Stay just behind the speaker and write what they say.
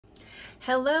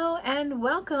Hello and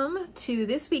welcome to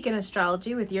This Week in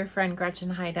Astrology with your friend Gretchen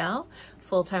Heidel,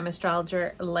 full-time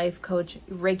astrologer, life coach,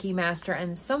 Reiki master,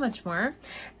 and so much more.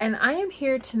 And I am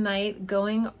here tonight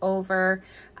going over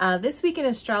This Week in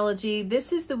Astrology.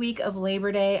 This is the week of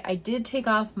Labor Day. I did take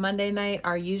off Monday night,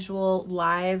 our usual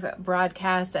live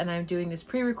broadcast, and I'm doing this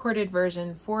pre-recorded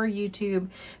version for YouTube.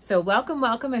 So welcome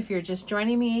if you're just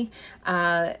joining me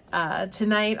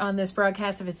tonight on this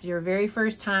broadcast, if it's your very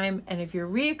first time, and if you're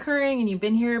reoccurring and you've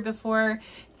been here before,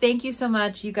 thank you so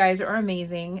much. You guys are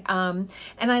amazing. And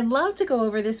I'd love to go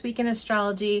over This Week in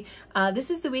Astrology.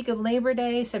 This is the week of Labor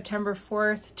Day, September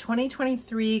 4th,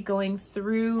 2023, going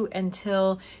through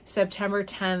until September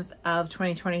 10th of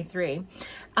 2023.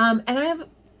 And I have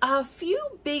a few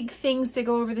big things to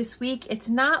go over this week. It's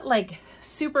not like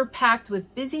super packed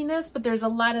with busyness, but there's a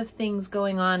lot of things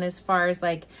going on as far as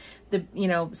like the,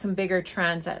 some bigger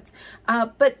transits.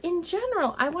 But in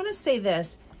general, I want to say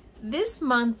this. This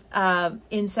month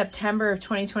in September of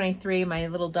 2023, my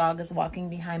little dog is walking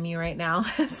behind me right now.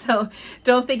 So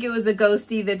don't think it was a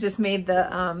ghostie that just made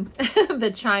the,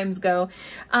 the chimes go.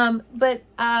 But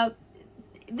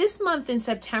this month in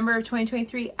September of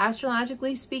 2023,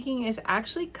 astrologically speaking, is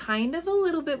actually kind of a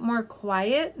little bit more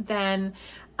quiet than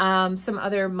some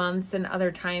other months and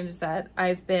other times that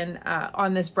I've been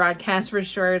on this broadcast. For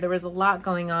sure, there was a lot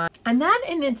going on. And that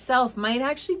in itself might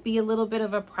actually be a little bit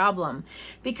of a problem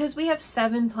because we have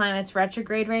 7 planets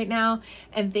retrograde right now,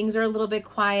 and things are a little bit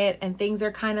quiet and things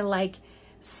are kind of like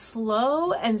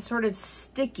slow and sort of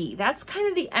sticky. That's kind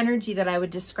of the energy that I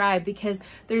would describe, because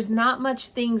there's not much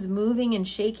things moving and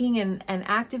shaking and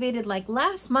activated. Like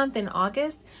last month in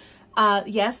August,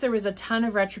 yes, there was a ton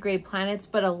of retrograde planets,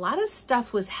 but a lot of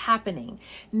stuff was happening.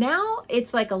 Now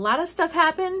it's like a lot of stuff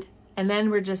happened and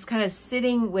then we're just kind of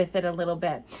sitting with it a little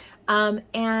bit.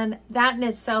 And that in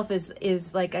itself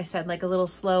is, like I said, like a little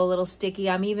slow, a little sticky.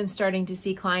 I'm even starting to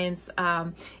see clients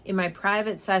in my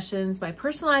private sessions, my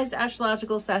personalized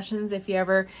astrological sessions. If you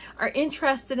ever are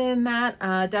interested in that,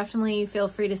 definitely feel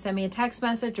free to send me a text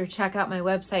message or check out my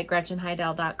website,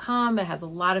 GretchenHeidel.com. It has a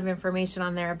lot of information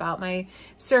on there about my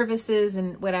services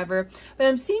and whatever. But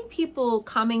I'm seeing people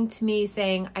coming to me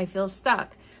saying, I feel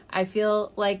stuck. I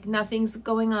feel like nothing's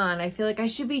going on. I feel like I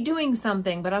should be doing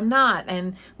something, but I'm not.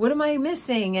 And what am I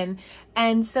missing?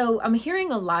 And so I'm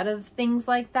hearing a lot of things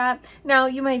like that. Now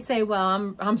you might say,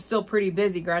 well, I'm still pretty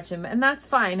busy, Gretchen, and that's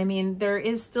fine. I mean, there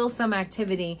is still some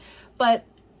activity, but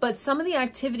some of the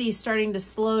activity is starting to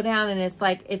slow down, and it's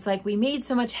like we made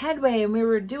so much headway and we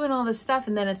were doing all this stuff,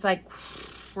 and then it's like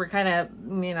we're kind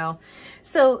of,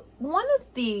 So one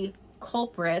of the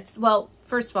culprits, well,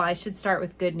 first of all, I should start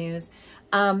with good news.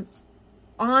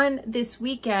 On this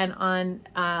weekend,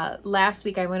 last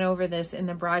week, I went over this in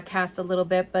the broadcast a little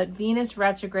bit, but Venus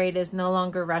retrograde is no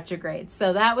longer retrograde.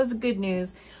 So that was good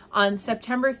news. On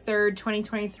September 3rd,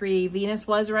 2023, Venus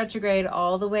was retrograde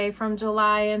all the way from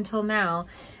July until now.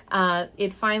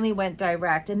 It finally went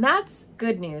direct, and that's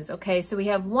good news. Okay, so we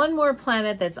have one more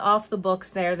planet that's off the books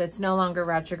there that's no longer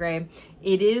retrograde.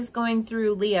 It is going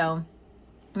through Leo.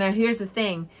 Now, here's the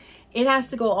thing. It has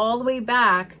to go all the way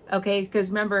back, okay? Because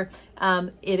remember,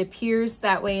 it appears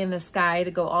that way in the sky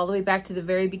to go all the way back to the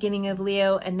very beginning of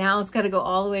Leo, and now it's got to go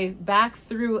all the way back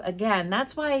through again.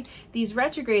 That's why these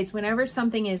retrogrades, whenever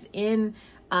something is in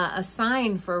a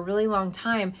sign for a really long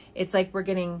time, it's like we're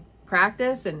getting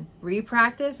practice and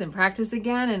re-practice and practice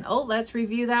again, and oh, let's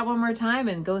review that one more time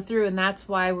and go through, and that's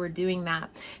why we're doing that.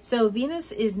 So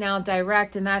Venus is now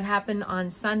direct, and that happened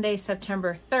on Sunday,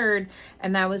 September 3rd,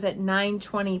 and that was at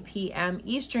 9:20 p.m.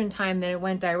 Eastern time that it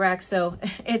went direct. So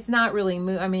it's not really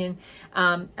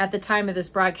at the time of this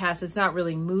broadcast, it's not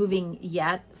really moving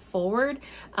yet forward.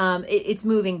 It's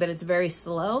moving, but it's very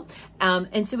slow.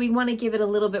 And so we want to give it a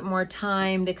little bit more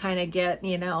time to kind of get,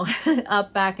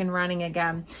 up, back and running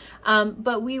again.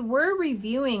 But we were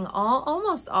reviewing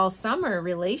almost all summer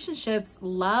relationships,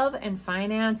 love and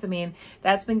finance. I mean,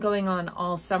 that's been going on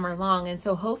all summer long. And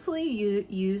so hopefully you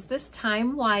use this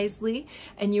time wisely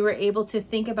and you were able to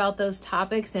think about those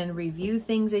topics and review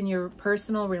things in your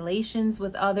personal relations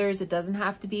with others. It doesn't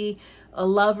have to be a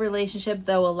love relationship,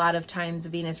 though a lot of times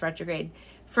Venus retrograde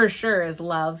for sure is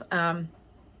love.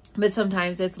 But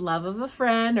sometimes it's love of a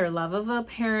friend or love of a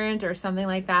parent or something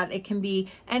like that. It can be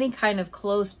any kind of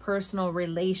close personal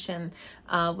relation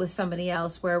with somebody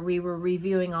else where we were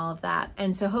reviewing all of that.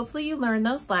 And so hopefully you learned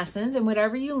those lessons, and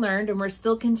whatever you learned, and we're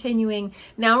still continuing.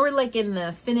 Now we're like in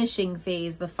the finishing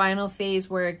phase, the final phase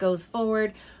where it goes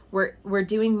forward. we're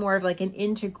doing more of like an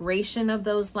integration of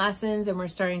those lessons, and we're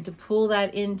starting to pull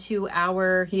that into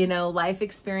our, you know, life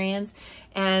experience.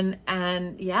 And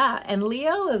yeah, and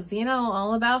Leo is, you know,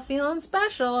 all about feeling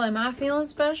special. Am I feeling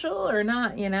special or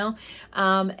not, you know?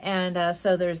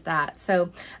 So there's that.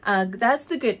 So that's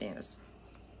the good news.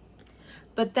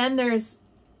 But then there's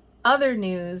other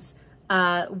news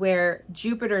where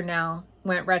Jupiter now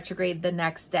went retrograde the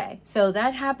next day. So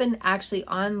that happened actually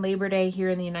on Labor Day here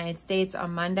in the United States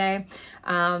on Monday.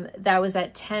 That was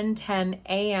at 10:10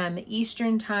 a.m.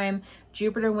 Eastern time.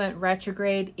 Jupiter went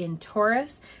retrograde in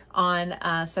Taurus on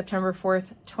September 4th,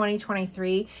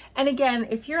 2023. And again,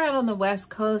 if you're out on the West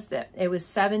Coast, it was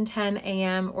 7:10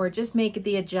 a.m. or just make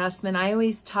the adjustment. I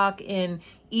always talk in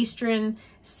Eastern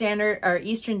Standard or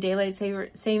Eastern Daylight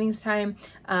Savings Time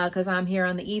because I'm here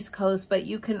on the East Coast, but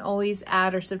you can always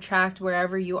add or subtract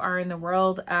wherever you are in the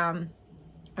world.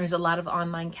 There's a lot of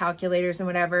online calculators and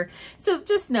whatever. So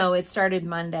just know it started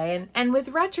Monday. And with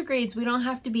retrogrades, we don't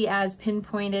have to be as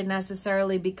pinpointed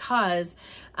necessarily because,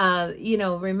 you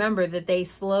know, remember that they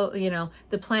slow, you know,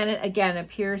 the planet again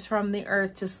appears from the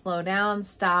Earth to slow down,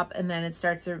 stop, and then it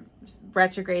starts to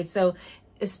retrograde. So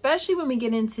especially when we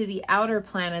get into the outer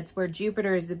planets where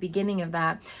Jupiter is the beginning of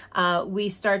that, we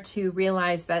start to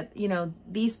realize that, you know,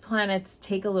 these planets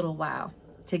take a little while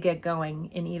to get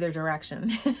going in either direction,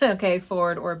 okay,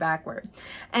 forward or backward.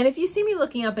 And if you see me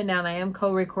looking up and down, I am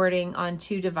co-recording on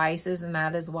 2 devices, and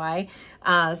that is why.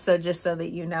 So just so that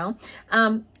you know.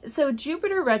 So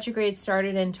Jupiter retrograde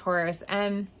started in Taurus,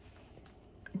 and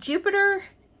Jupiter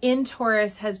in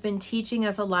Taurus has been teaching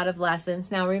us a lot of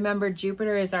lessons. Now remember,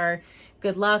 Jupiter is our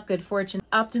good luck, good fortune,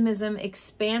 optimism,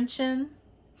 expansion.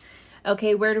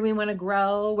 Okay, where do we want to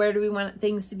grow? Where do we want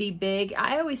things to be big?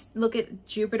 I always look at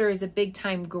Jupiter as a big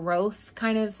time growth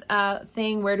kind of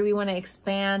thing. Where do we want to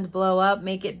expand, blow up,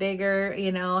 make it bigger,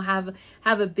 you know, have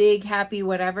a big, happy,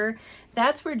 whatever.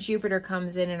 That's where Jupiter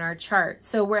comes in our chart.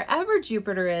 So wherever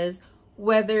Jupiter is,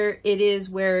 whether it is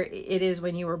where it is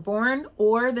when you were born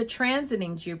or the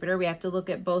transiting Jupiter, we have to look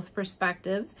at both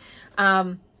perspectives.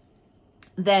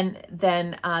 Then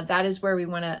that is where we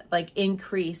want to like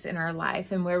increase in our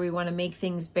life and where we want to make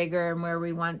things bigger and where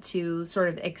we want to sort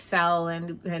of excel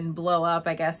and blow up,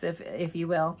 I guess, if you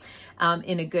will,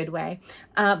 in a good way.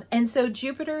 And so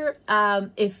Jupiter,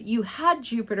 if you had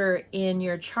Jupiter in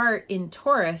your chart in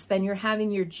Taurus, then you're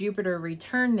having your Jupiter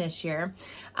return this year.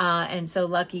 And so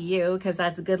lucky you, because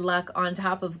that's good luck on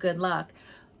top of good luck.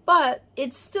 But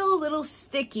it's still a little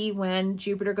sticky when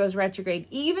Jupiter goes retrograde,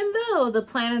 even though the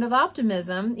planet of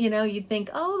optimism, you know, you'd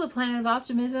think, oh, the planet of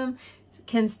optimism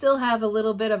can still have a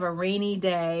little bit of a rainy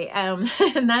day. And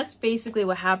that's basically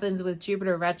what happens with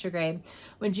Jupiter retrograde.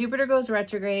 When Jupiter goes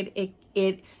retrograde,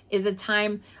 it is a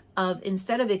time of,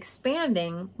 instead of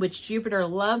expanding, which Jupiter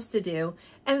loves to do,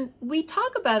 and we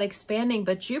talk about expanding,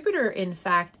 but Jupiter, in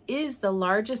fact, is the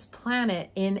largest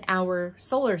planet in our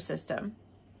solar system.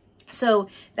 So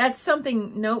that's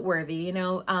something noteworthy, you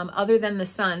know, other than the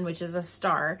sun, which is a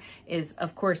star, is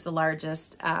of course the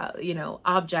largest, you know,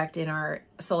 object in our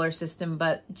solar system,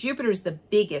 but Jupiter's the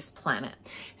biggest planet.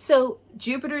 So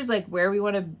Jupiter's like where we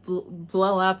want to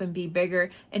blow up and be bigger.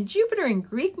 And Jupiter in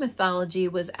Greek mythology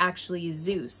was actually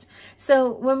Zeus. So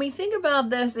when we think about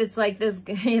this, it's like this,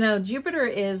 you know, Jupiter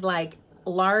is like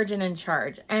large and in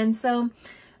charge. And so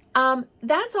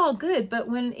that's all good, but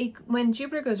when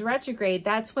Jupiter goes retrograde,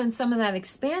 that's when some of that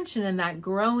expansion and that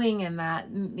growing and that,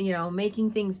 you know,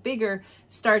 making things bigger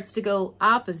starts to go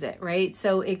opposite, right?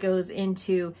 So it goes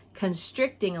into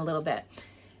constricting a little bit.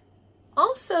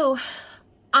 Also,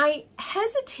 I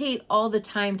hesitate all the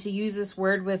time to use this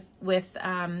word with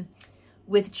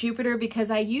Jupiter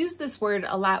because I use this word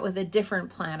a lot with a different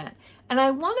planet, and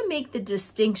I want to make the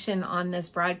distinction on this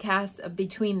broadcast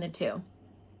between the two.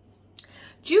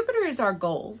 Jupiter is our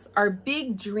goals, our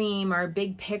big dream, our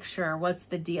big picture, what's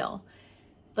the deal?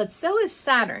 But so is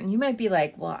Saturn. You might be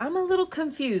like, well, I'm a little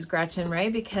confused, Gretchen,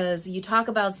 right? Because you talk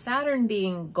about Saturn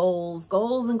being goals,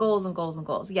 goals and goals and goals and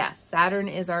goals. Yes, Saturn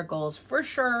is our goals for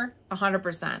sure,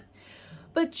 100%.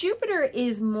 But Jupiter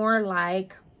is more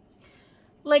like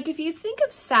if you think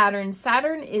of Saturn,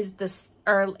 Saturn is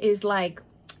like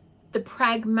the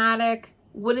pragmatic.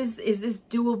 What is this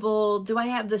doable? Do I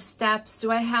have the steps?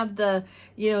 Do I have the,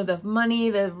 you know, the money,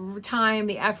 the time,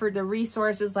 the effort, the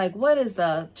resources? Like, what is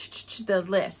the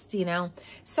list, you know?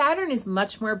 Saturn is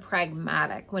much more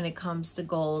pragmatic when it comes to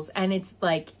goals. And it's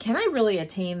like, can I really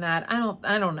attain that? I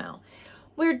don't know.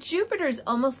 Where Jupiter is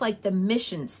almost like the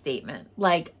mission statement.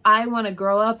 Like, I want to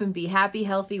grow up and be happy,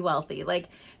 healthy, wealthy. Like,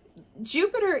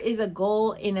 Jupiter is a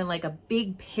goal in like a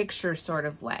big picture sort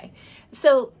of way.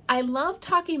 So I love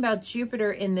talking about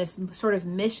Jupiter in this sort of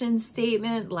mission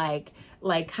statement, like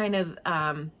kind of,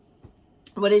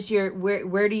 what is your,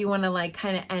 where do you want to like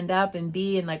kind of end up and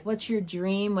be, and like, what's your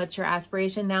dream? What's your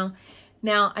aspiration?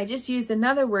 Now I just used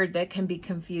another word that can be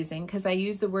confusing because I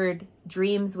use the word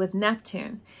dreams with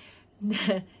Neptune.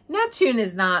 Neptune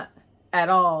is not at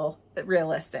all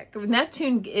realistic.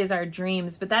 Neptune is our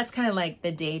dreams, but that's kind of like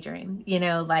the daydream, you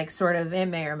know, like sort of, it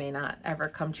may or may not ever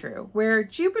come true. Where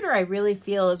Jupiter, I really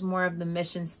feel, is more of the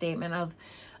mission statement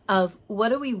of what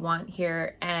do we want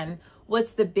here and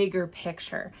what's the bigger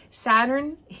picture.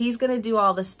 Saturn, he's going to do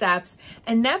all the steps,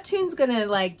 and Neptune's going to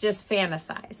like just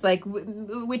fantasize, like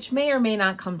which may or may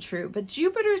not come true. But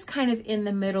Jupiter's kind of in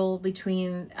the middle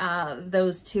between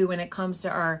those two when it comes to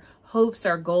our hopes,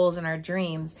 our goals, and our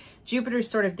dreams. Jupiter's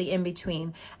sort of the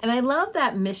in-between. And I love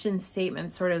that mission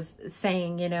statement sort of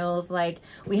saying, you know, of like,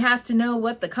 we have to know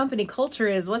what the company culture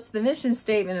is, what's the mission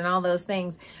statement, and all those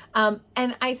things. And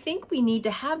I think we need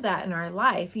to have that in our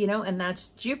life, you know, and that's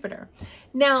Jupiter.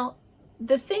 Now,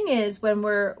 the thing is,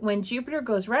 when Jupiter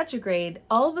goes retrograde,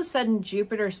 all of a sudden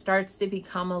Jupiter starts to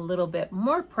become a little bit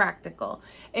more practical.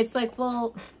 It's like,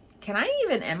 well,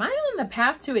 am I on the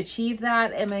path to achieve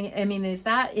that? I mean, is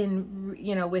that in,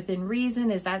 you know, within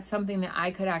reason? Is that something that I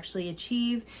could actually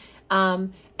achieve?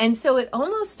 And so it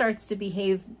almost starts to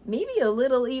behave maybe a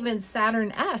little even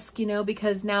Saturn-esque, you know,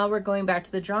 because now we're going back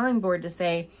to the drawing board to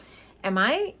say, am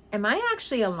I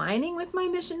actually aligning with my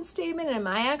mission statement? Am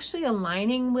I actually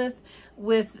aligning with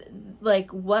like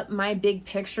what my big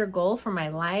picture goal for my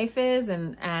life is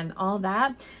and all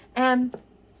that? And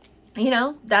you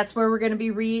know, that's where we're going to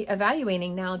be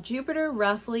reevaluating. Now, Jupiter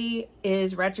roughly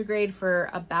is retrograde for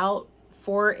about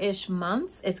 4-ish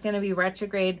months. It's going to be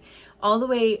retrograde all the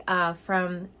way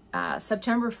from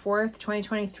September 4th,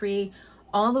 2023,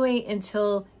 all the way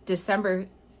until December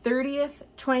 30th,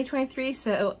 2023.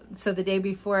 So the day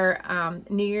before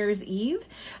New Year's Eve.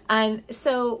 And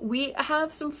so we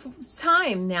have some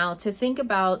time now to think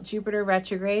about Jupiter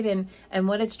retrograde and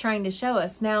what it's trying to show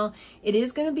us. Now, it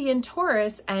is going to be in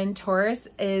Taurus, and Taurus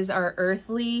is our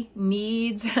earthly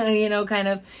needs, you know, kind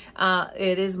of,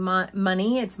 it is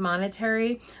money, it's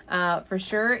monetary, for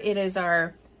sure. It is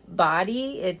our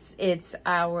body, it's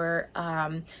our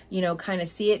you know, kind of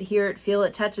see it, hear it, feel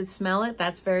it, touch it, smell it.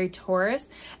 That's very Taurus.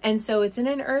 And so it's in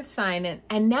an earth sign,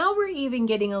 and now we're even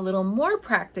getting a little more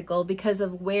practical because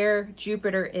of where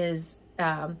Jupiter is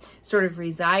sort of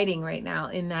residing right now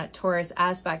in that Taurus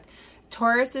aspect.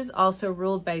 Taurus is also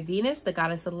ruled by Venus, the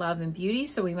goddess of love and beauty.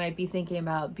 So we might be thinking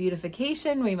about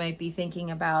beautification. We might be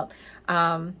thinking about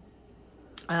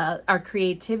our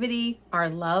creativity, our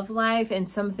love life, and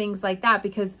some things like that,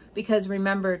 because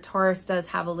remember, Taurus does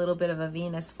have a little bit of a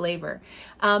Venus flavor.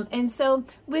 And so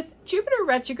with Jupiter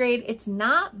retrograde, it's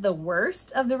not the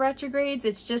worst of the retrogrades.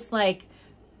 It's just like,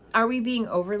 are we being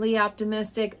overly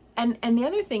optimistic? And the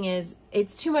other thing is,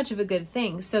 it's too much of a good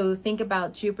thing. So think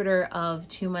about Jupiter of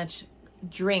too much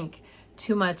drink,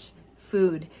 too much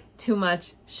food, too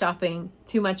much shopping,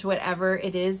 too much whatever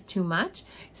it is, too much.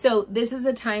 So this is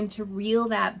a time to reel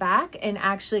that back and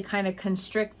actually kind of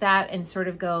constrict that and sort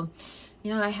of go,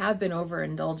 you know, I have been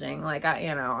overindulging. Like,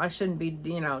 I shouldn't be,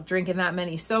 drinking that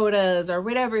many sodas or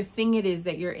whatever thing it is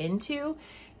that you're into.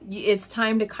 It's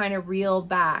time to kind of reel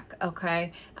back,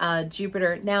 okay?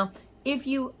 Jupiter. Now, if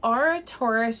you are a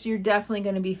Taurus, you're definitely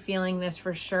going to be feeling this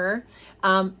for sure.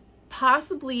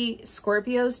 Possibly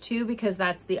Scorpios too, because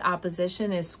that's the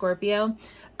opposition is Scorpio.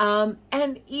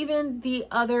 And even the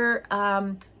other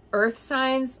earth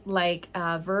signs like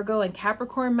Virgo and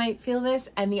Capricorn might feel this,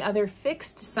 and the other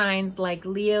fixed signs like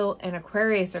Leo and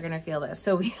Aquarius are going to feel this.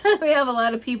 So we have a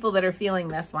lot of people that are feeling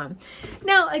this one.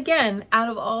 Now, again, out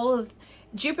of all of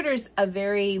Jupiter's a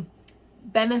very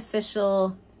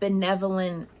beneficial,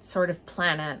 benevolent sort of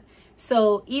planet.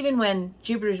 So even when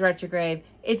Jupiter's retrograde,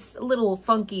 it's a little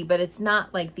funky, but it's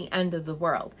not like the end of the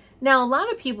world. Now, a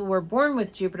lot of people were born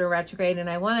with Jupiter retrograde, and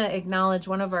I want to acknowledge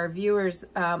one of our viewers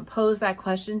posed that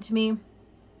question to me,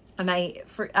 and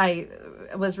I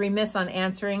was remiss on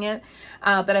answering it,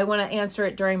 but I want to answer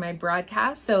it during my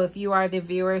broadcast. So if you are the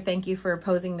viewer, thank you for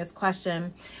posing this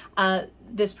question.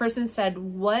 This person said,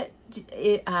 what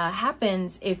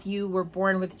happens if you were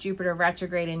born with Jupiter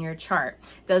retrograde in your chart?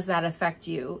 Does that affect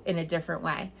you in a different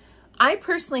way? I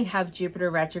personally have Jupiter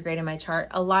retrograde in my chart.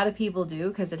 A lot of people do,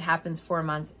 because it happens 4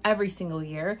 months every single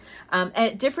year,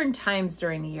 at different times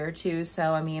during the year too.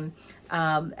 So, I mean,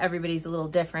 everybody's a little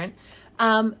different.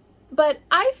 But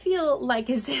I feel like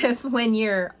as if when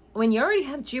you already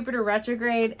have Jupiter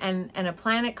retrograde and a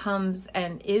planet comes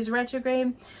and is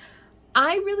retrograde,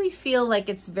 I really feel like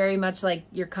it's very much like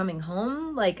you're coming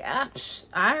home. Like, I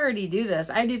already do this.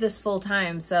 I do this full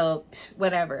time. So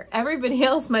whatever. Everybody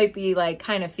else might be like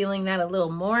kind of feeling that a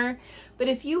little more. But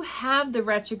if you have the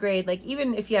retrograde, like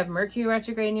even if you have Mercury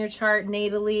retrograde in your chart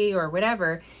natally or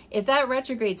whatever, if that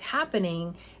retrograde's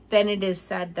happening, then it is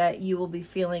said that you will be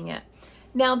feeling it.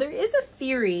 Now, there is a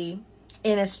theory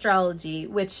in astrology,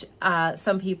 which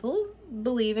some people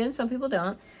believe in, some people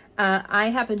don't. I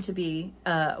happen to be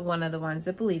one of the ones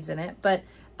that believes in it, but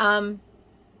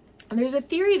there's a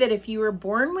theory that if you were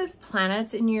born with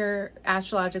planets in your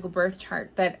astrological birth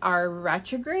chart that are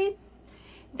retrograde,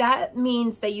 that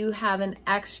means that you have an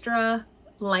extra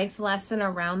life lesson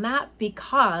around that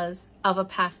because of a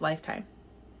past lifetime.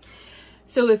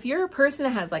 So if you're a person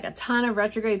that has like a ton of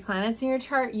retrograde planets in your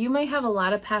chart, you may have a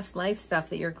lot of past life stuff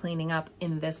that you're cleaning up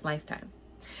in this lifetime.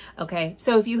 Okay,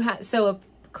 so if you have,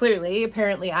 clearly,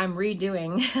 apparently I'm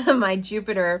redoing my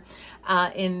Jupiter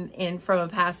in from a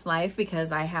past life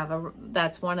because I have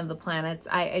that's one of the planets.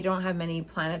 I don't have many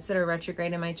planets that are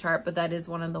retrograde in my chart, but that is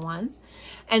one of the ones.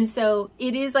 And so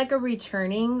it is like a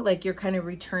returning, like you're kind of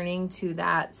returning to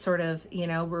that sort of, you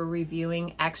know, we're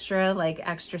reviewing extra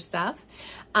stuff.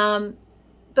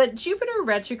 But Jupiter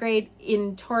retrograde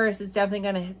in Taurus is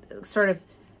definitely going to sort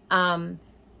of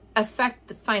affect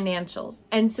the financials.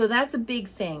 And so that's a big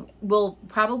thing. We'll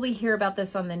probably hear about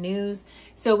this on the news.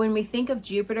 So when we think of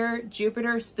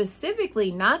Jupiter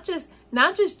specifically,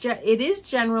 it is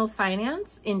general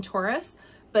finance in Taurus,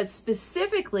 but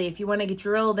specifically, if you want to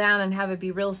drill down and have it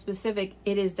be real specific,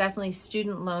 it is definitely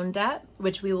student loan debt,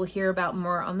 which we will hear about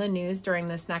more on the news during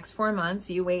this next 4 months.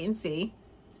 You wait and see.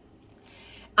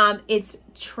 It's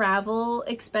travel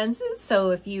expenses.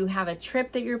 So if you have a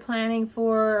trip that you're planning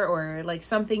for or like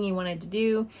something you wanted to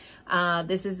do,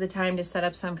 this is the time to set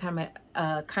up some kind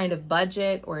of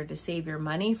budget or to save your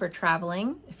money for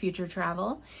traveling, future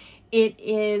travel. It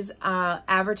is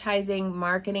advertising,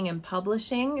 marketing, and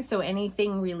publishing. So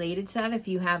anything related to that, if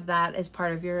you have that as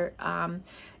part of your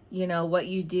you know, what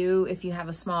you do, if you have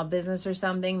a small business or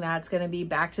something, that's going to be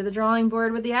back to the drawing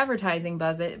board with the advertising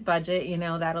budget, you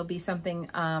know, that'll be something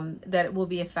that will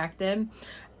be affected.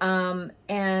 And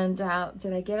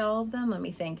did I get all of them? Let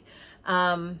me think.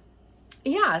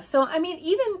 Yeah, so I mean,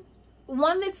 even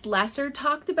one that's lesser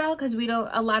talked about, because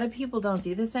a lot of people don't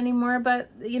do this anymore, but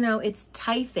you know, it's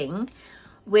tithing,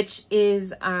 which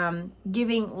is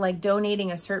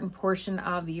donating a certain portion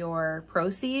of your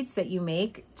proceeds that you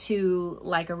make to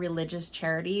like a religious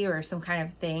charity or some kind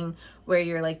of thing where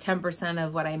you're like 10%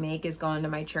 of what I make is going to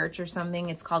my church or something.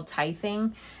 It's called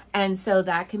tithing. And so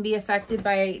that can be affected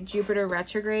by Jupiter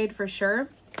retrograde for sure.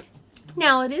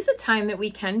 Now, it is a time that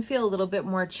we can feel a little bit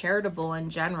more charitable in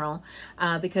general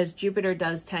because Jupiter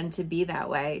does tend to be that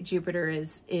way. Jupiter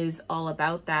is all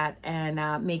about that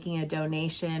and making a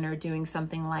donation or doing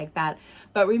something like that.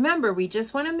 But remember, we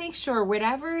just want to make sure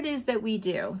whatever it is that we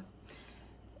do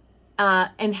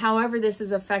and however this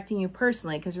is affecting you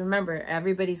personally, because remember,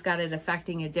 everybody's got it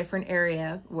affecting a different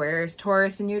area. Where's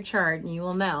Taurus in your chart? And you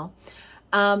will know.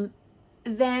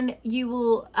 Then you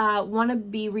will want to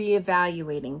be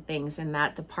reevaluating things in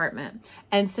that department.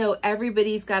 And so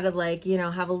everybody's got to like, you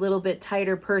know, have a little bit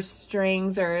tighter purse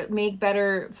strings or make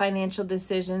better financial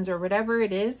decisions or whatever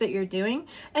it is that you're doing.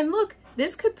 And look,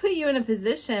 this could put you in a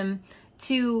position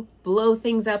to blow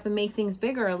things up and make things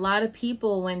bigger. A lot of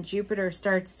people, when Jupiter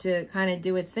starts to kind of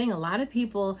do its thing, a lot of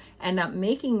people end up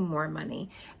making more money.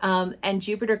 And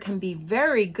Jupiter can be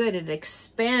very good at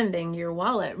expanding your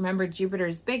wallet. Remember, Jupiter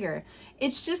is bigger.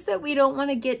 It's just that we don't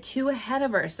want to get too ahead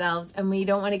of ourselves and we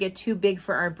don't want to get too big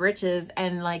for our britches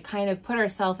and like kind of put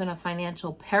ourselves in a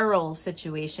financial peril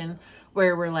situation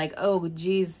where we're like, oh,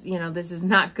 geez, you know, this is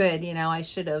not good. You know, I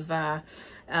should have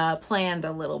planned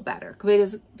a little better,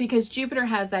 because Jupiter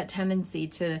has that tendency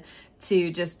to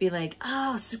just be like,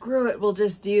 oh, screw it, we'll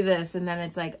just do this. And then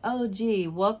it's like, oh, gee,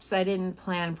 whoops, I didn't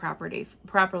plan properly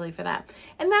for that.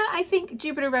 And that, I think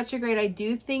Jupiter retrograde, I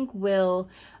do think will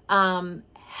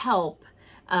help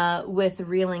with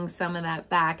reeling some of that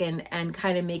back and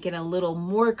kind of make it a little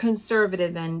more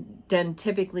conservative than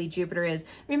typically Jupiter is.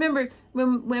 Remember,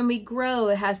 when we grow,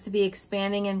 it has to be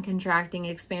expanding and contracting,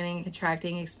 expanding and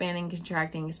contracting, expanding,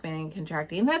 contracting, expanding and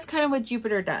contracting. And that's kind of what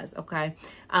Jupiter does, okay?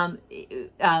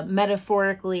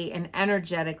 Metaphorically and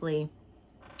energetically,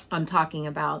 I'm talking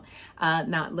about,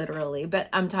 not literally, but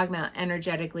I'm talking about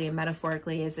energetically and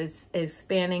metaphorically is it's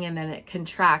expanding and then it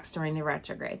contracts during the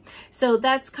retrograde. So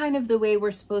that's kind of the way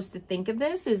we're supposed to think of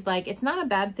this, is like, it's not a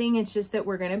bad thing. It's just that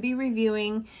we're going to be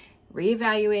reviewing,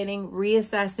 reevaluating,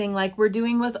 reassessing, like we're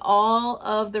doing with all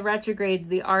of the retrogrades,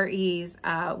 the REs,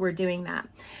 we're doing that.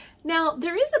 Now,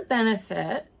 there is a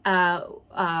benefit, and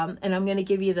I'm going to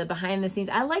give you the behind the scenes.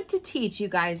 I like to teach, you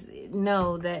guys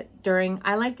know that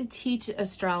I like to teach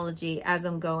astrology as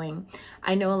I'm going.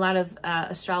 I know a lot of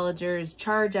astrologers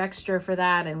charge extra for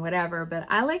that and whatever, but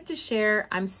I like to share.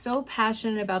 I'm so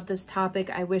passionate about this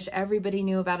topic. I wish everybody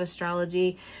knew about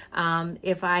astrology.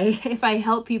 If I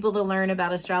help people to learn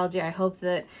about astrology, I hope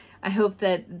that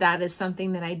that is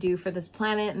something that I do for this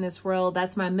planet and this world.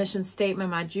 That's my mission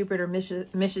statement, my Jupiter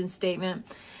mission statement.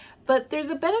 But there's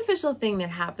a beneficial thing that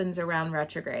happens around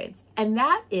retrogrades, and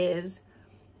that is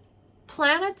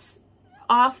planets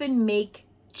often make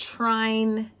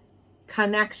trine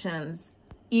connections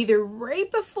either right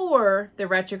before the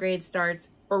retrograde starts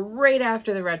or right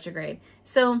after the retrograde.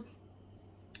 So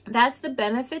that's the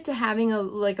benefit to having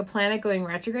a planet going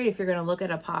retrograde. If you're going to look at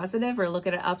a positive or look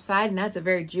at an upside, and that's a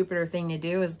very Jupiter thing to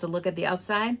do, is to look at the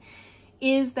upside,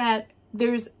 is that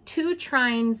there's 2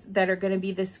 trines that are going to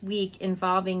be this week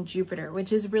involving Jupiter,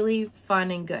 which is really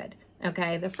fun and good.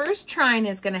 Okay, the first trine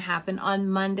is going to happen on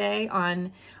Monday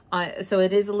so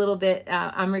it is a little bit,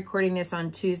 I'm recording this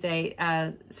on Tuesday,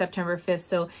 September 5th.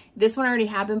 So this one already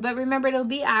happened, but remember, it'll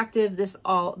be active this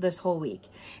whole week.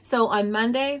 So on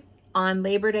Monday, on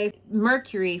Labor Day,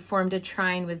 Mercury formed a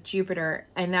trine with Jupiter,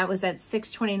 and that was at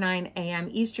 6:29 a.m.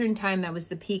 Eastern time. That was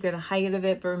the peak or the height of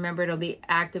it, but remember, it'll be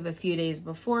active a few days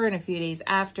before and a few days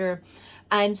after.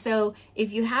 And so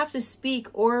if you have to speak,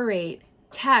 orate,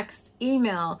 text,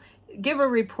 email, give a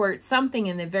report, something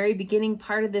in the very beginning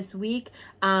part of this week,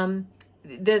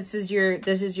 this is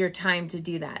your time to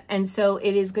do that. And so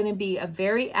it is going to be a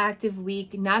very active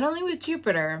week, not only with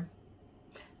Jupiter,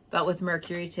 but with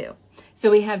Mercury too.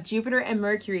 So we have Jupiter and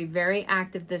Mercury very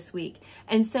active this week.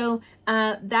 And so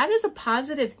that is a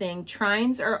positive thing.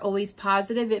 Trines are always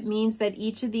positive. It means that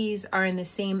each of these are in the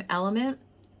same element.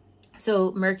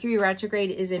 So Mercury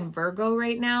retrograde is in Virgo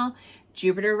right now.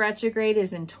 Jupiter retrograde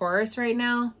is in Taurus right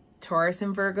now. Taurus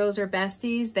and Virgos are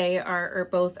besties. They are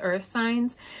both earth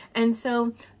signs. And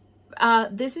so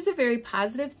this is a very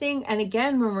positive thing. And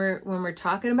again, when we're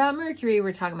talking about Mercury,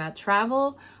 we're talking about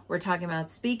travel, we're talking about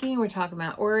speaking, we're talking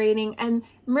about orating. And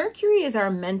Mercury is our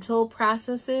mental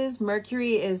processes.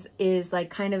 Mercury is like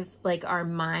kind of like our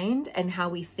mind and how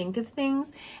we think of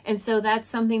things. And so that's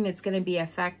something that's going to be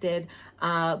affected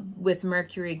with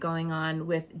Mercury going on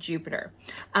with Jupiter.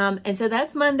 And so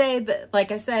that's Monday, but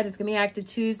like I said, it's gonna be active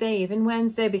Tuesday, even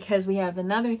Wednesday, because we have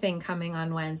another thing coming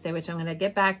on Wednesday, which I'm gonna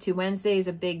get back to. Wednesday is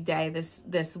a big day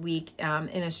this week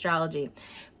in astrology.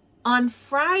 On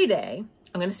Friday,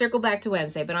 I'm gonna circle back to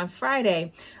Wednesday, but on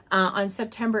Friday, on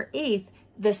September 8th,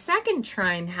 the second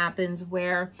trine happens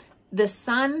where the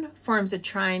sun forms a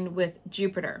trine with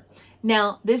Jupiter.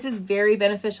 Now, this is very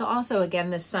beneficial also.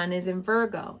 Again, the sun is in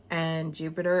Virgo and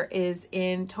Jupiter is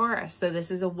in Taurus. So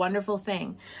this is a wonderful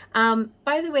thing.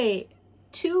 By the way,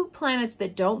 2 planets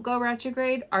that don't go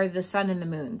retrograde are the sun and the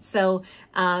moon. So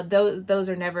those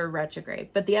are never retrograde,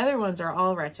 but the other ones are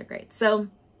all retrograde. So,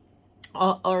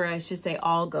 or I should say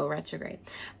all go retrograde.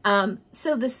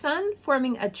 So the sun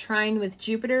forming a trine with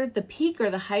Jupiter, the peak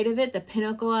or the height of it, the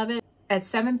pinnacle of it, at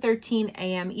 7:13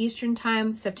 a.m. Eastern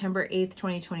time, September 8th,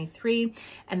 2023.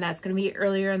 And that's going to be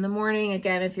earlier in the morning.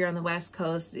 Again, if you're on the West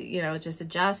Coast, just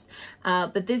adjust.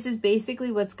 But this is basically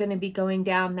what's going to be going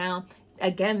down now.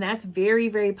 Again, that's very,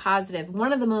 very positive.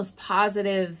 One of the most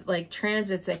positive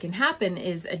transits that can happen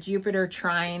is a Jupiter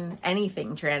trine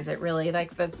anything transit, really.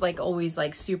 That's always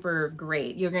super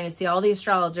great. You're going to see all the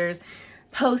astrologers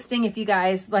posting. If you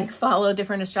guys follow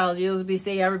different astrology, you'll be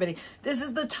saying, everybody, this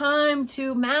is the time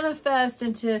to manifest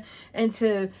and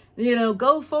to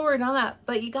go forward and all that.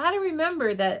 But you got to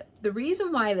remember that the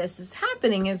reason why this is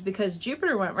happening is because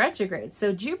Jupiter went retrograde.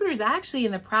 So Jupiter's actually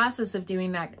in the process of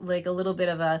doing that, a little bit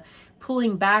of a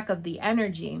pulling back of the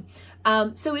energy.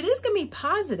 So it is going to be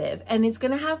positive, and it's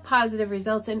going to have positive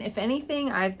results. And if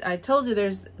anything, I've told you,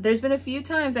 there's been a few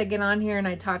times I get on here and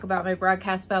I talk about my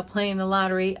broadcast about playing the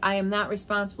lottery. I am not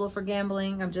responsible for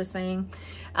gambling. I'm just saying.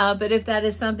 But if that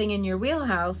is something in your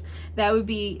wheelhouse, that would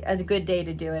be a good day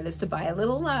to do it, is to buy a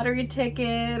little lottery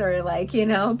ticket, or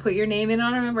put your name in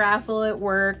on a raffle at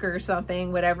work or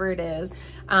something, whatever it is.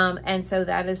 And so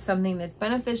that is something that's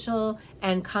beneficial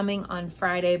and coming on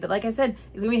Friday. But like I said,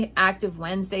 it's going to be active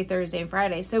Wednesday, Thursday, and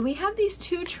Friday. So we have these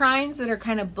 2 trines that are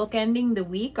kind of bookending the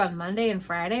week on Monday and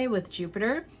Friday with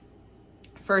Jupiter.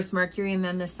 First Mercury and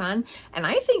then the sun. And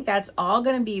I think that's all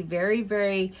going to be very,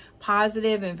 very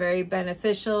positive and very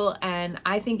beneficial. And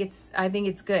I think it's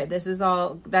good.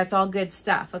 That's all good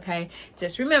stuff. Okay.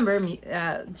 Just remember,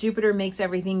 Jupiter makes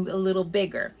everything a little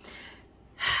bigger.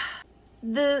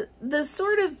 the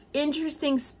sort of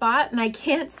interesting spot, and I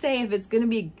can't say if it's going to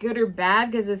be good or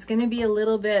bad because it's going to be a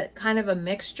little bit kind of a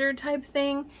mixture type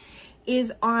thing,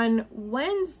 is on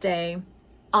Wednesday,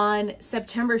 on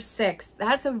September 6th.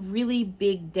 That's a really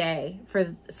big day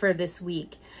for this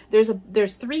week.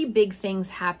 There's 3 big things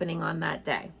happening on that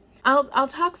day. I'll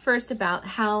talk first about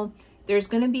how there's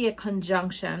going to be a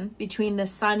conjunction between the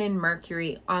Sun and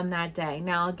Mercury on that day.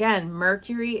 Now, again,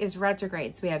 Mercury is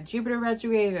retrograde. So we have Jupiter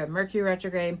retrograde, we have Mercury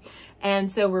retrograde.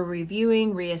 And so we're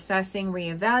reviewing, reassessing,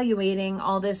 reevaluating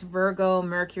all this Virgo,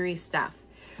 Mercury stuff.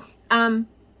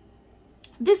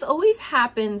 This always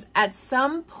happens at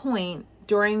some point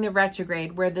during the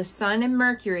retrograde where the Sun and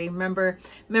Mercury, remember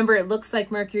it looks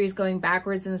like Mercury is going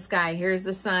backwards in the sky. Here's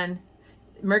the Sun.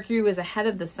 Mercury was ahead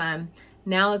of the Sun.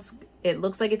 Now it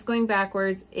looks like it's going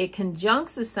backwards. It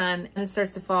conjuncts the Sun and it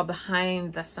starts to fall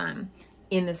behind the Sun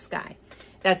in the sky.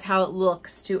 That's how it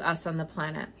looks to us on the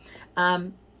planet.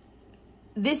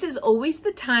 This is always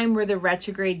the time where the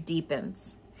retrograde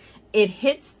deepens. It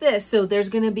hits this, so there's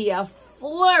going to be a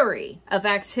flurry of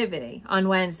activity on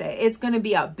Wednesday. It's going to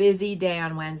be a busy day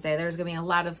on Wednesday. There's going to be a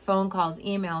lot of phone calls,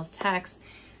 emails, texts,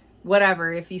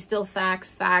 whatever. If you still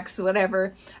fax,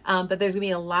 whatever. But there's gonna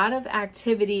be a lot of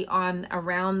activity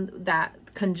around that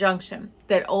conjunction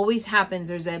that always happens.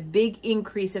 There's a big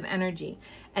increase of energy,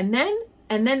 and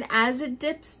then as it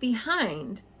dips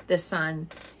behind the Sun,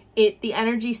 the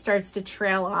energy starts to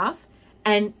trail off,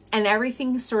 and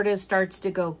everything sort of starts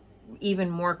to go even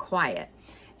more quiet.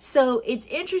 So it's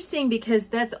interesting because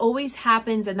that's always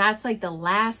happens, and that's like the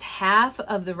last half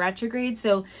of the retrograde.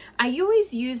 So I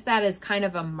always use that as kind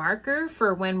of a marker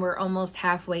for when we're almost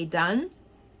halfway done,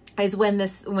 is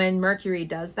when Mercury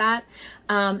does that.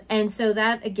 And so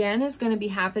that again is going to be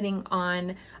happening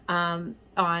on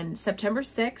September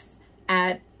 6th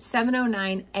at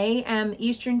 7:09 a.m.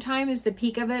 Eastern time is the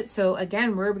peak of it. So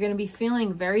again, we're going to be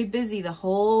feeling very busy the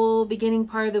whole beginning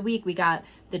part of the week. We got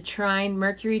the trine,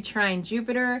 Mercury trine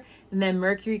Jupiter, and then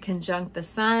Mercury conjunct the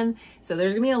Sun. So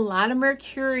there's gonna be a lot of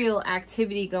mercurial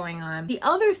activity going on. The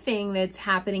other thing that's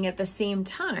happening at the same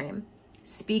time,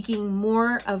 speaking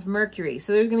more of Mercury,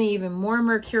 so there's gonna be even more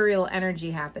mercurial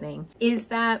energy happening, is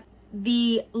that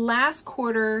the last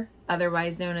quarter,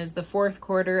 otherwise known as the 4th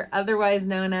quarter, otherwise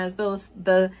known as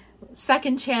the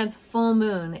second chance full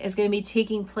moon, is going to be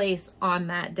taking place on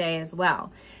that day as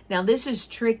well. Now this is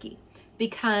tricky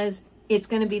because it's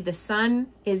going to be the Sun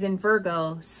is in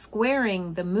Virgo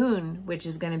squaring the moon, which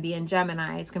is going to be in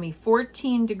Gemini. It's going to be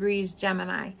 14 degrees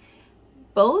Gemini.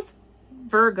 Both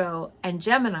Virgo and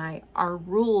Gemini are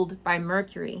ruled by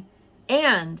Mercury,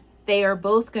 and they are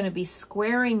both going to be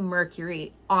squaring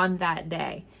Mercury on that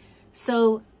day.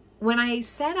 So when I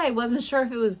said I wasn't sure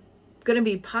if it was going to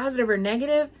be positive or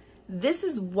negative, this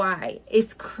is why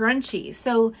it's crunchy.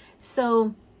 So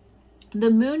the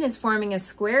moon is forming a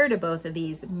square to both of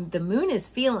these. The moon is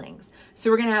feelings. So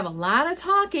we're going to have a lot of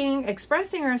talking,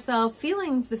 expressing ourselves,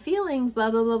 the feelings,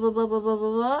 blah, blah, blah, blah, blah, blah, blah,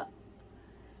 blah, blah.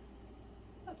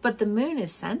 But the moon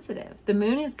is sensitive. The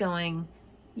moon is going,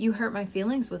 you hurt my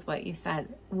feelings with what you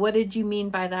said. What did you mean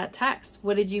by that text?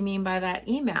 What did you mean by that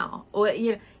email? What,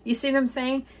 you see what I'm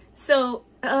saying? So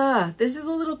this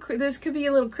could be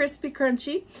a little crispy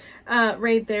crunchy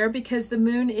right there, because the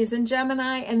moon is in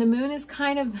Gemini, and the moon is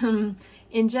kind of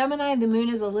in Gemini. The moon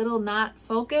is a little not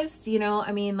focused,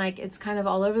 I mean, like it's kind of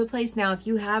all over the place. Now if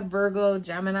you have Virgo,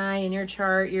 Gemini in your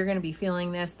chart, you're going to be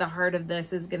feeling this. The heart of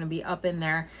this is going to be up in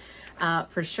there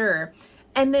for sure.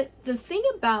 And the thing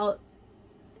about,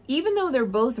 even though they're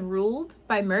both ruled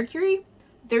by Mercury,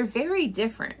 they're very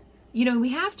different. We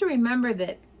have to remember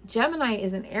that Gemini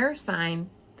is an air sign.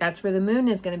 That's where the moon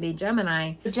is going to be,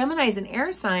 Gemini. Gemini is an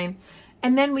air sign.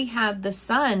 And then we have the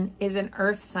Sun is an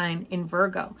earth sign in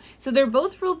Virgo. So they're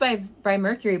both ruled by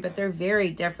Mercury, but they're very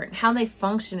different. How they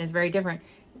function is very different.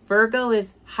 Virgo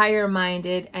is higher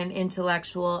minded and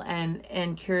intellectual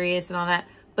and curious and all that,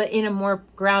 but in a more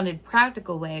grounded,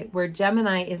 practical way, where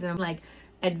Gemini is in a like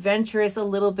adventurous, a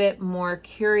little bit more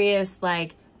curious,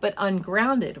 but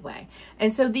ungrounded way.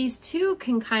 And so these two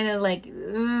can kind of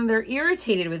they're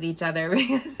irritated with each other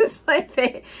because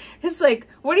it's like,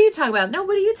 what are you talking about? No,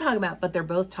 what are you talking about? But they're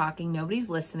both talking. Nobody's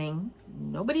listening.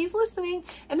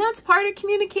 And that's part of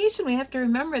communication. We have to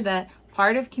remember that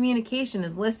part of communication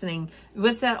is listening.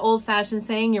 What's that old fashioned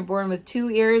saying? You're born with 2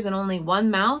 ears and only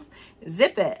 1 mouth.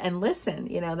 Zip it and listen.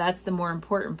 That's the more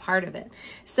important part of it.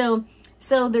 So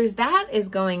there's that is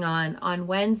going on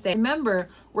Wednesday. Remember,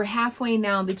 we're halfway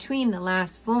now between the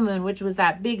last full moon, which was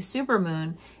that big super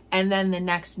moon, and then the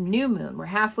next new moon. We're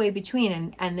halfway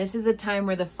between, and this is a time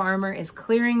where the farmer is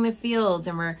clearing the fields,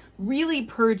 and we're really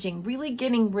purging, really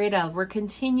getting rid of. We're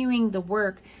continuing the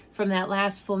work from that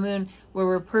last full moon where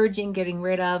we're purging, getting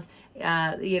rid of,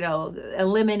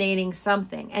 eliminating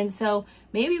something. And so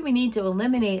maybe we need to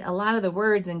eliminate a lot of the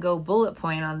words and go bullet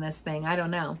point on this thing. I don't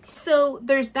know. So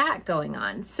there's that going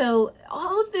on. So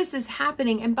all of this is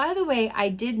happening. And by the way, I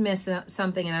did miss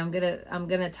something, and I'm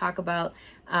gonna talk about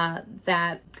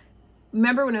that.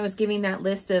 Remember when I was giving that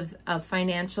list of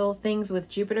financial things with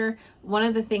Jupiter? One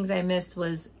of the things I missed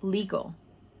was legal.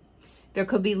 There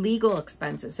could be legal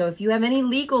expenses. So if you have any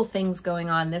legal things going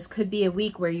on, this could be a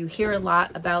week where you hear a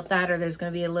lot about that, or there's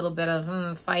going to be a little bit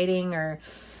of fighting or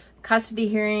custody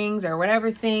hearings or whatever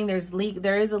thing. There is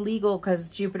a legal, because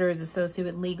Jupiter is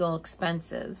associated with legal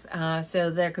expenses.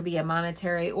 So there could be a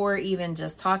monetary, or even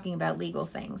just talking about legal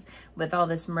things with all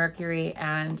this Mercury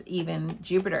and even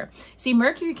Jupiter. See,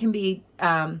 Mercury can be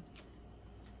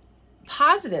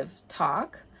positive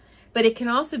talk, but it can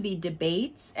also be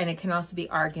debates, and it can also be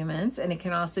arguments, and it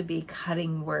can also be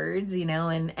cutting words,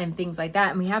 and things like that.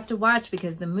 And we have to watch,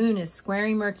 because the moon is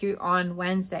squaring Mercury on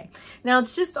Wednesday. Now,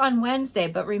 it's just on Wednesday,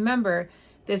 but remember,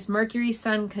 this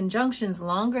Mercury-Sun conjunction is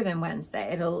longer than Wednesday.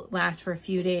 It'll last for a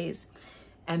few days.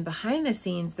 And behind the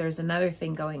scenes, there's another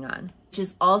thing going on, which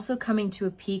is also coming to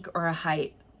a peak or a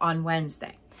height on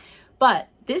Wednesday. But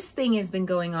this thing has been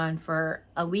going on for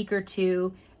a week or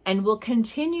two, and will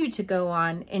continue to go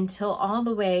on until all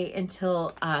the way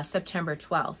until September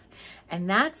 12th. And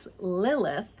that's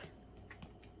Lilith,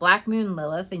 Black Moon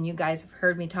Lilith, and you guys have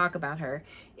heard me talk about her,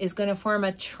 is going to form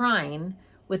a trine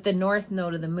with the north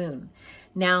node of the moon.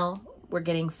 Now we're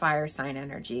getting fire sign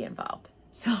energy involved.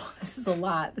 So this is a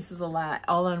lot. This is a lot.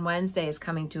 All on Wednesday is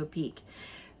coming to a peak.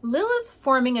 Lilith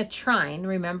forming a trine,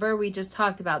 remember we just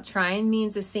talked about trine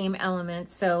means the same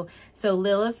element. So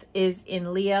Lilith is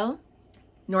in Leo.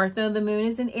 North node of the moon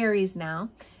is in Aries now.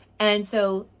 And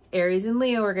so Aries and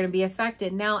Leo are going to be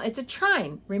affected. Now it's a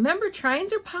trine. Remember,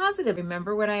 trines are positive.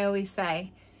 Remember what I always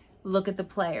say. Look at the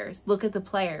players. Look at the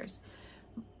players.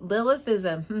 Lilith is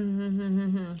a,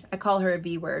 I call her a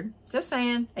B word. Just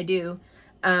saying, I do.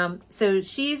 So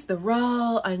she's the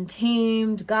raw,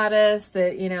 untamed goddess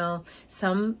that,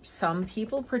 some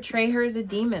people portray her as a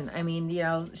demon. I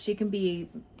mean, she can be,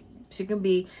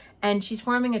 and she's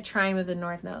forming a trine with the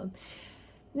north node.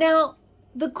 Now,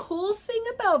 the cool thing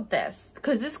about this,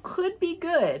 because this could be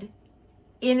good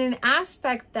in an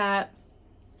aspect that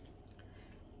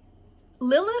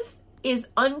Lilith is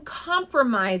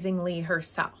uncompromisingly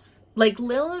herself. Like,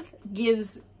 Lilith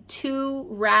gives two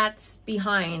rats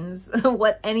behinds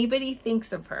what anybody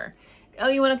thinks of her. Oh,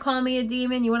 you want to call me a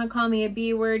demon? You want to call me a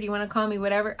B word? You want to call me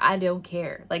whatever? I don't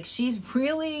care. Like, she's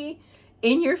really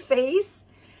in your face.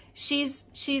 She's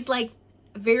like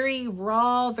very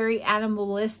raw, very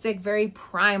animalistic, very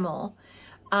primal.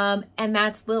 And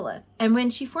that's Lilith. And when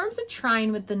she forms a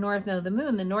trine with the north node of the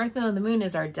moon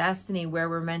is our destiny, where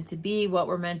we're meant to be, what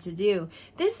we're meant to do.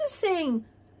 This is saying,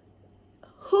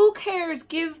 who cares?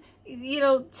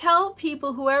 Tell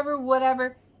people, whoever,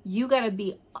 whatever, you got to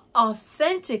be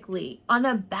authentically,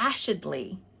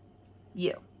 unabashedly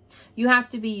you. You have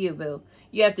to be you, boo.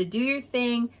 You have to do your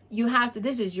thing.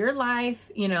 This is your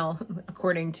life,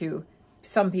 according to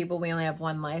some people, we only have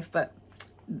one life, but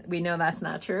we know that's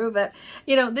not true. But,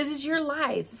 this is your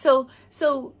life. So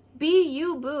be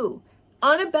you, boo.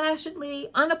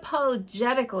 Unabashedly,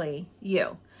 unapologetically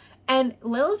you. And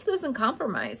Lilith doesn't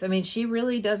compromise. I mean, she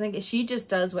really doesn't. She just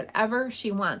does whatever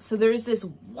she wants. So there's this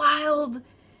wild,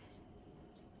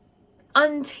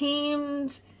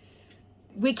 untamed,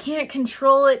 we can't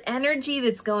control it energy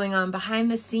that's going on behind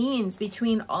the scenes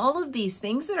between all of these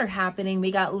things that are happening.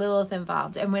 We got Lilith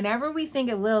involved. And whenever we think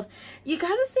of Lilith, you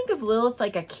got to think of Lilith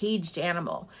like a caged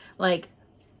animal. Like,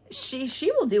 she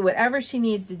will do whatever she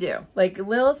needs to do. Like,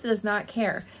 Lilith does not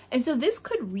care. And so this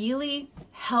could really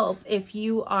help if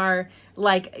you are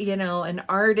like, an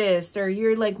artist, or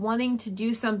you're like wanting to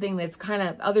do something that's kind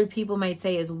of, other people might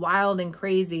say is wild and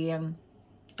crazy. And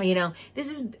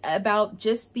this is about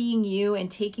just being you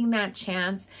and taking that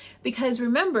chance. Because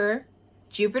remember,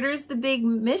 Jupiter is the big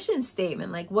mission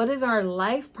statement. Like, what is our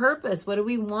life purpose? What do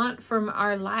we want from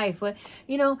our life?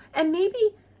 And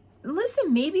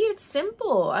maybe it's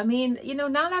simple. I mean,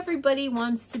 not everybody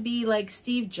wants to be like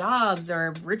Steve Jobs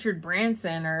or Richard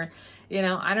Branson or,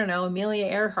 I don't know, Amelia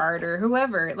Earhart or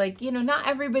whoever. Like, not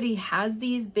everybody has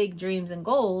these big dreams and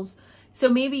goals. So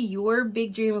maybe your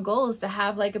big dream or goal is to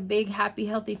have like a big, happy,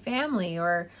 healthy family,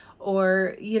 or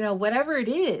whatever it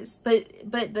is. But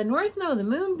the north node of the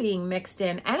moon being mixed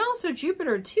in, and also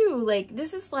Jupiter too, like,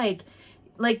 this is like,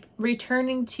 like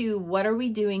returning to what are we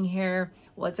doing here?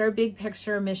 What's our big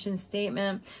picture mission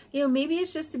statement? You know, maybe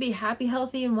it's just to be happy,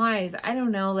 healthy, and wise. I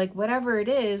don't know, like whatever it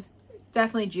is,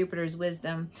 definitely Jupiter's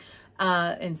wisdom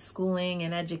and schooling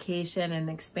and education and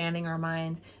expanding our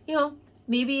minds. You know,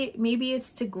 maybe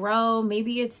it's to grow,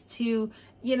 maybe it's to,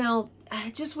 you know,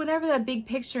 just whatever that big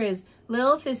picture is.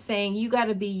 Lilith is saying you got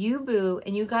to be you, boo,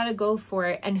 and you got to go for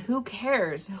it. And who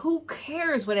cares? Who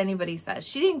cares what anybody says?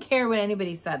 She didn't care what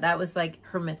anybody said. That was like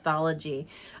her mythology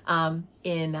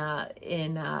in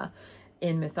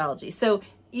mythology. So,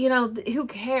 you know, who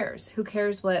cares? Who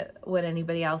cares what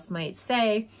anybody else might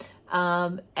say?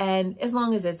 And as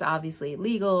long as it's obviously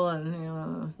legal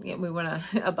and, you know, we want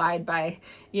to abide by,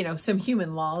 you know, some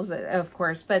human laws, of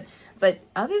course, but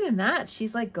other than that,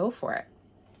 she's like, go for it.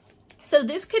 So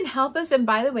this can help us. And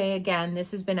by the way, again,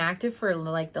 this has been active for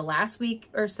like the last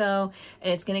week or so,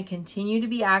 and it's going to continue to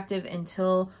be active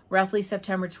until roughly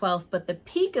September 12th. But the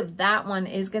peak of that one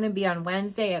is going to be on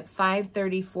Wednesday at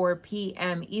 5:34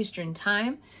 p.m. Eastern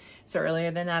time. So earlier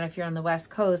than that if you're on the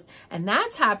West Coast. And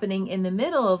that's happening in the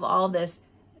middle of all this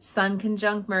Sun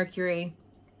conjunct Mercury,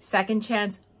 second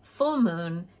chance full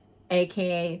moon,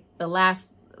 aka the last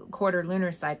quarter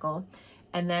lunar cycle.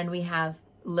 And then we have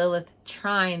Lilith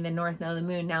trine the north node of the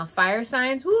moon. Now fire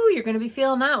signs, woo, you're going to be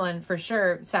feeling that one for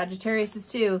sure. Sagittarius is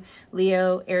too,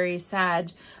 Leo, Aries,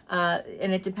 Sag,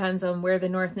 and it depends on where the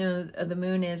north node of the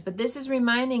moon is. But this is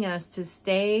reminding us to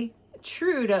stay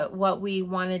true to what we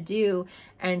want to do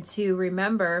and to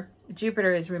remember,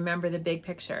 Jupiter is remember the big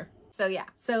picture. So yeah,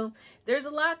 so there's a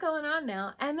lot going on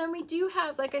now. And then we do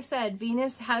have, like I said,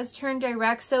 Venus has turned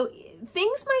direct. So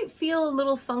things might feel a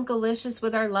little funkalicious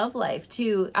with our love life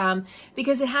too,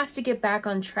 because it has to get back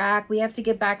on track. We have to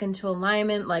get back into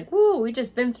alignment. Like, woo, we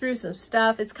just been through some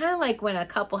stuff. It's kind of like when a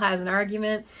couple has an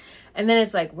argument and then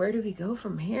it's like, where do we go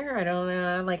from here? I don't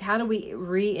know. Like, how do we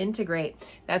reintegrate?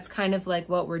 That's kind of like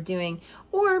what we're doing.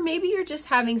 Or maybe you're just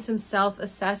having some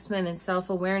self-assessment and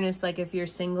self-awareness. Like if you're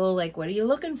single, like what are you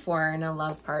looking for in a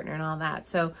love partner and all that.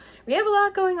 So we have a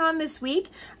lot going on this week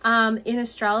in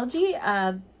astrology.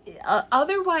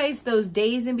 Otherwise, those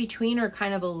days in between are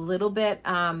kind of a little bit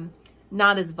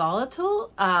not as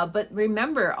volatile, but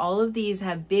remember, all of these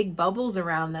have big bubbles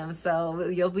around them, so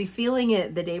you'll be feeling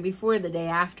it the day before, the day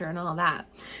after, and all that.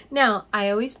 Now, I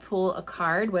always pull a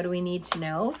card. What do we need to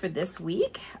know for this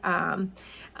week?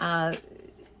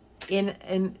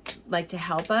 In like to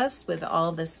help us with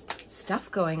all this stuff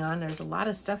going on. There's a lot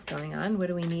of stuff going on. What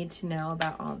do we need to know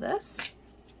about all this?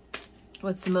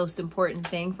 What's the most important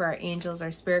thing for our angels,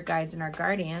 our spirit guides, and our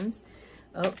guardians?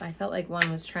 Oh, I felt like one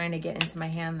was trying to get into my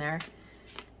hand there.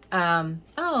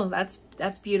 Oh,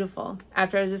 that's beautiful.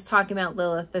 After I was just talking about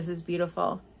Lilith, this is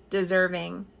beautiful.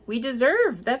 Deserving. We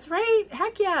deserve. That's right.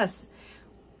 Heck yes.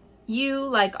 You,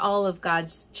 like all of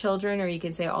God's children, or you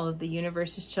can say all of the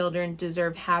universe's children,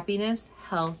 deserve happiness,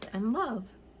 health, and love.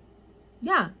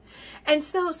 Yeah. And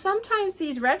so sometimes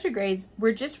these retrogrades,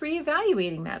 we're just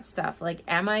reevaluating that stuff. Like,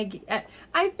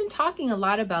 I've been talking a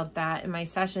lot about that in my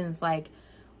sessions, like,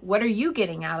 what are you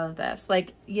getting out of this?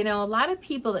 Like, you know, a lot of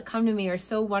people that come to me are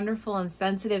so wonderful and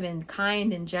sensitive and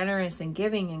kind and generous and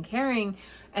giving and caring.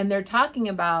 And they're talking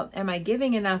about, am I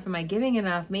giving enough? Am I giving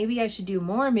enough? Maybe I should do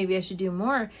more. Maybe I should do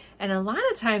more. And a lot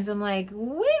of times I'm like,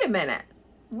 wait a minute.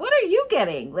 What are you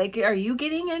getting? Like, are you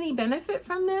getting any benefit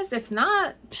from this? If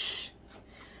not,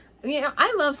 you know,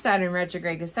 I love Saturn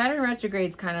retrograde because Saturn retrograde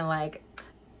is kind of like,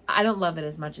 I don't love it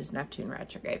as much as Neptune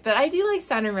retrograde, but I do like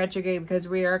Saturn retrograde because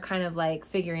we are kind of like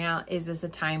figuring out, is this a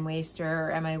time waster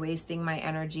or am I wasting my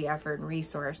energy, effort, and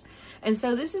resource? And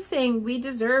so this is saying we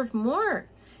deserve more.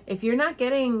 If you're not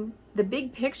getting the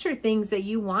big picture things that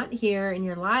you want here in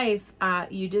your life,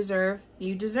 you deserve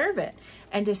it.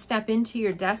 And to step into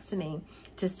your destiny,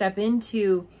 to step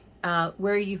into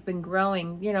where you've been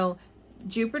growing. You know,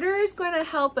 Jupiter is going to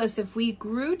help us if we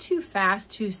grew too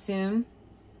fast, too soon.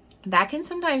 That can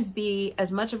sometimes be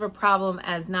as much of a problem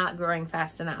as not growing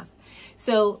fast enough.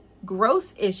 So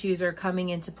growth issues are coming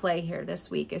into play here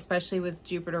this week, especially with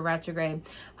Jupiter retrograde.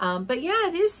 But yeah,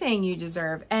 it is saying you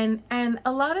deserve. And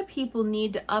a lot of people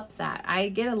need to up that. I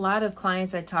get a lot of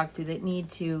clients I talk to that need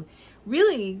to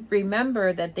really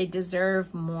remember that they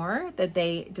deserve more, that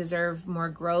they deserve more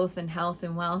growth and health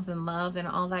and wealth and love and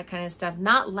all that kind of stuff,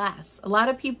 not less. A lot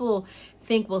of people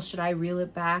think, well, should I reel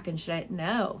it back and should I?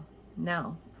 No.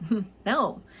 No.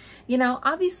 You know,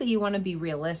 obviously you want to be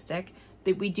realistic,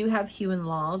 that we do have human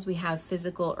laws. We have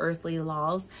physical earthly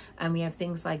laws, and we have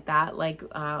things like that. Like,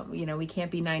 you know, we can't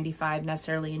be 95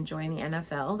 necessarily enjoying the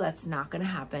NFL. That's not going to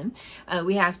happen.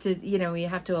 We have to, you know, we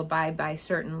have to abide by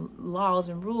certain laws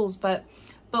and rules, but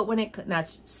But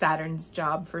that's Saturn's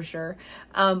job for sure.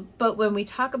 But when we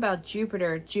talk about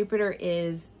Jupiter, Jupiter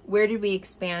is where did we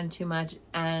expand too much,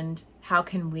 and how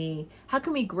can we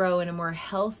grow in a more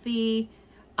healthy,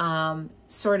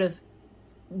 sort of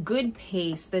good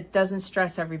pace that doesn't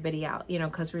stress everybody out, you know,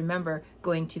 because remember,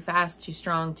 going too fast, too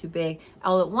strong, too big,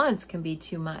 all at once can be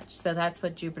too much. So that's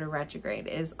what Jupiter retrograde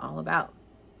is all about.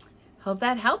 Hope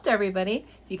that helped everybody.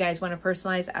 If you guys want a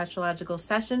personalized astrological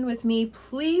session with me,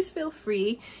 please feel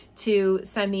free to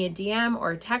send me a DM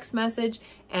or a text message,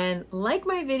 and like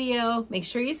my video. Make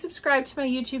sure you subscribe to my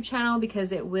YouTube channel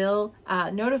because it will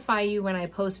notify you when I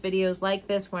post videos like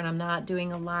this when I'm not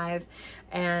doing a live.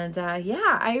 And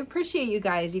yeah, I appreciate you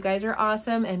guys. You guys are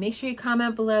awesome. And make sure you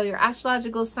comment below your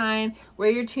astrological sign, where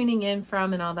you're tuning in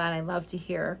from, and all that. I love to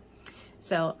hear.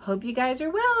 So hope you guys are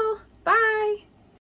well. Bye.